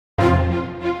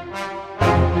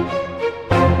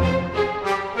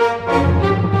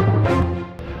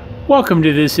Welcome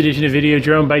to this edition of Video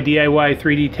Drone by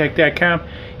DIY3DTech.com.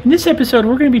 In this episode,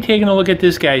 we're going to be taking a look at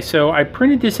this guy. So I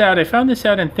printed this out. I found this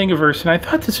out in Thingiverse, and I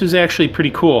thought this was actually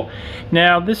pretty cool.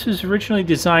 Now, this was originally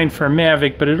designed for a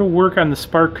Mavic, but it'll work on the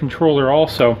Spark controller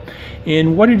also.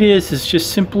 And what it is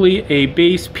just simply a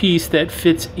base piece that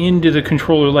fits into the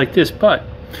controller like this. But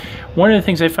one of the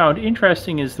things I found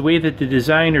interesting is the way that the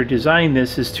designer designed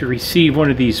this is to receive one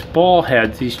of these ball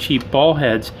heads, these cheap ball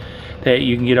heads that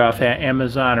you can get off at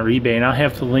Amazon or eBay, and I'll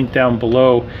have the link down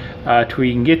below to where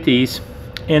you can get these.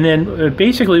 And then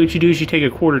basically what you do is you take a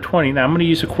 1/4-20. Now I'm going to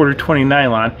use a 1/4-20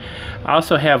 nylon. I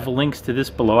also have links to this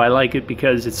below. I like it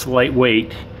because it's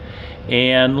lightweight.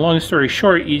 And long story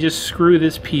short, you just screw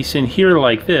this piece in here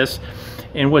like this.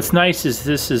 And what's nice is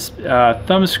this is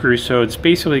thumb screw, so it's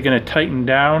basically going to tighten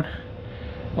down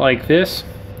like this.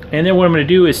 And then what I'm going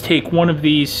to do is take one of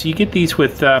these. You get these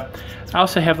with I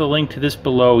also have the link to this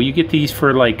below. You get these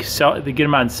for like they get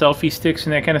them on selfie sticks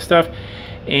and that kind of stuff,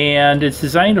 and it's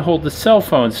designed to hold the cell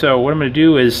phone. So what I'm going to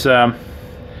do is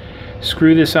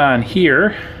screw this on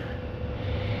here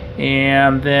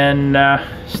and then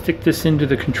stick this into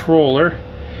the controller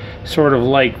sort of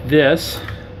like this,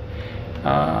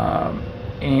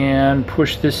 and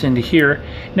push this into here.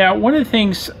 Now one of the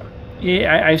things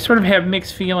I sort of have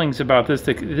mixed feelings about this.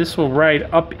 This will ride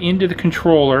up into the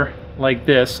controller like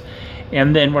this,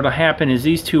 and then what will happen is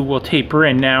these two will taper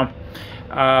in. Now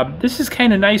this is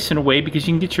kind of nice in a way because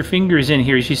you can get your fingers in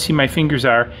here, as you see my fingers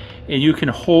are, and you can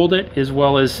hold it as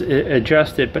well as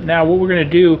adjust it. But now what we're going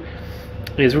to do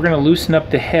is we're going to loosen up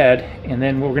the head, and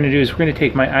then what we're going to do is we're going to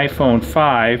take my iPhone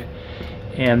 5,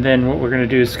 and then what we're going to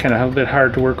do is kind of a little bit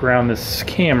hard to work around this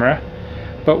camera,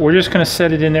 but we're just going to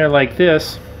set it in there like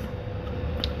this,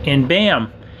 and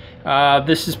bam,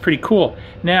 this is pretty cool.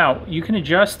 Now you can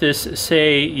adjust this,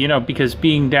 say, you know, because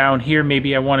being down here,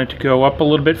 maybe I want it to go up a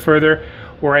little bit further,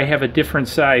 or I have a different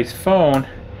size phone.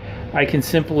 I can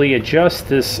simply adjust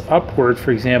this upward, for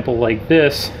example, like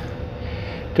this,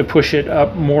 to push it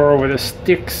up more over the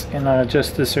sticks, and I'll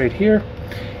adjust this right here,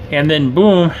 and then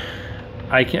boom,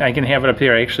 I can have it up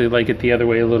here. I actually like it the other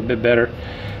way a little bit better.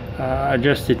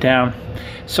 Adjust it down.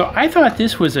 So I thought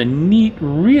this was a neat,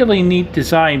 really neat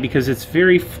design because it's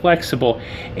very flexible,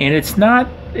 and it's not,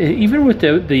 even with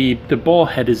the ball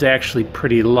head is actually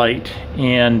pretty light,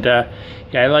 and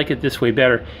yeah, I like it this way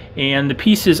better. And the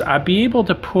pieces, I'll be able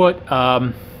to put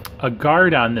a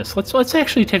guard on this. Let's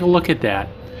actually take a look at that.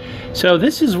 So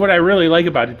this is what I really like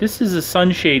about it. This is a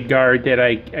sunshade guard that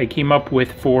I came up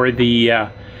with for the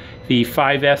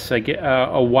 5S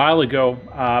a while ago.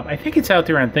 I think it's out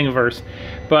there on Thingiverse,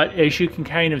 but as you can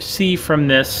kind of see from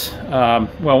this,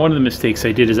 well, one of the mistakes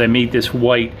I did is I made this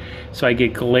white, so I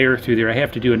get glare through there. I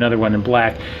have to do another one in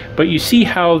black. But you see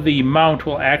how the mount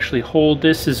will actually hold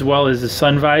this as well as the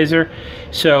sun visor.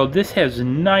 So this has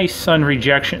nice sun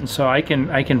rejection, so I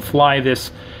can fly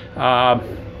this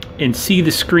and see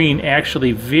the screen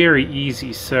actually very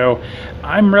easy. So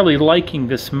I'm really liking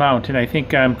this mount, and I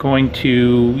think I'm going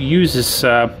to use this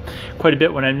quite a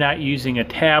bit when I'm not using a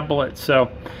tablet. So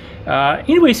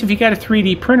anyways, if you got a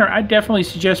 3D printer, I definitely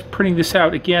suggest printing this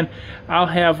out. Again, I'll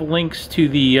have links to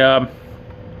the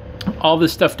all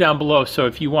this stuff down below, so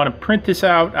if you want to print this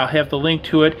out, I'll have the link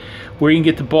to it where you can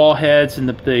get the ball heads and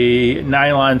the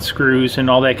nylon screws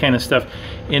and all that kind of stuff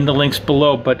in the links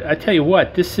below. But I tell you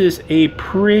what, this is a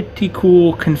pretty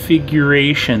cool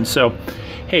configuration. So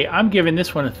hey, I'm giving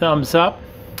this one a thumbs up.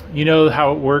 You know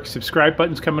how it works. Subscribe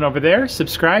button's coming over there.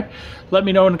 Subscribe. Let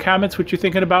me know in the comments what you're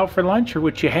thinking about for lunch or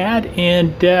what you had,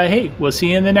 and hey, we'll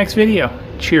see you in the next video.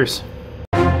 Cheers.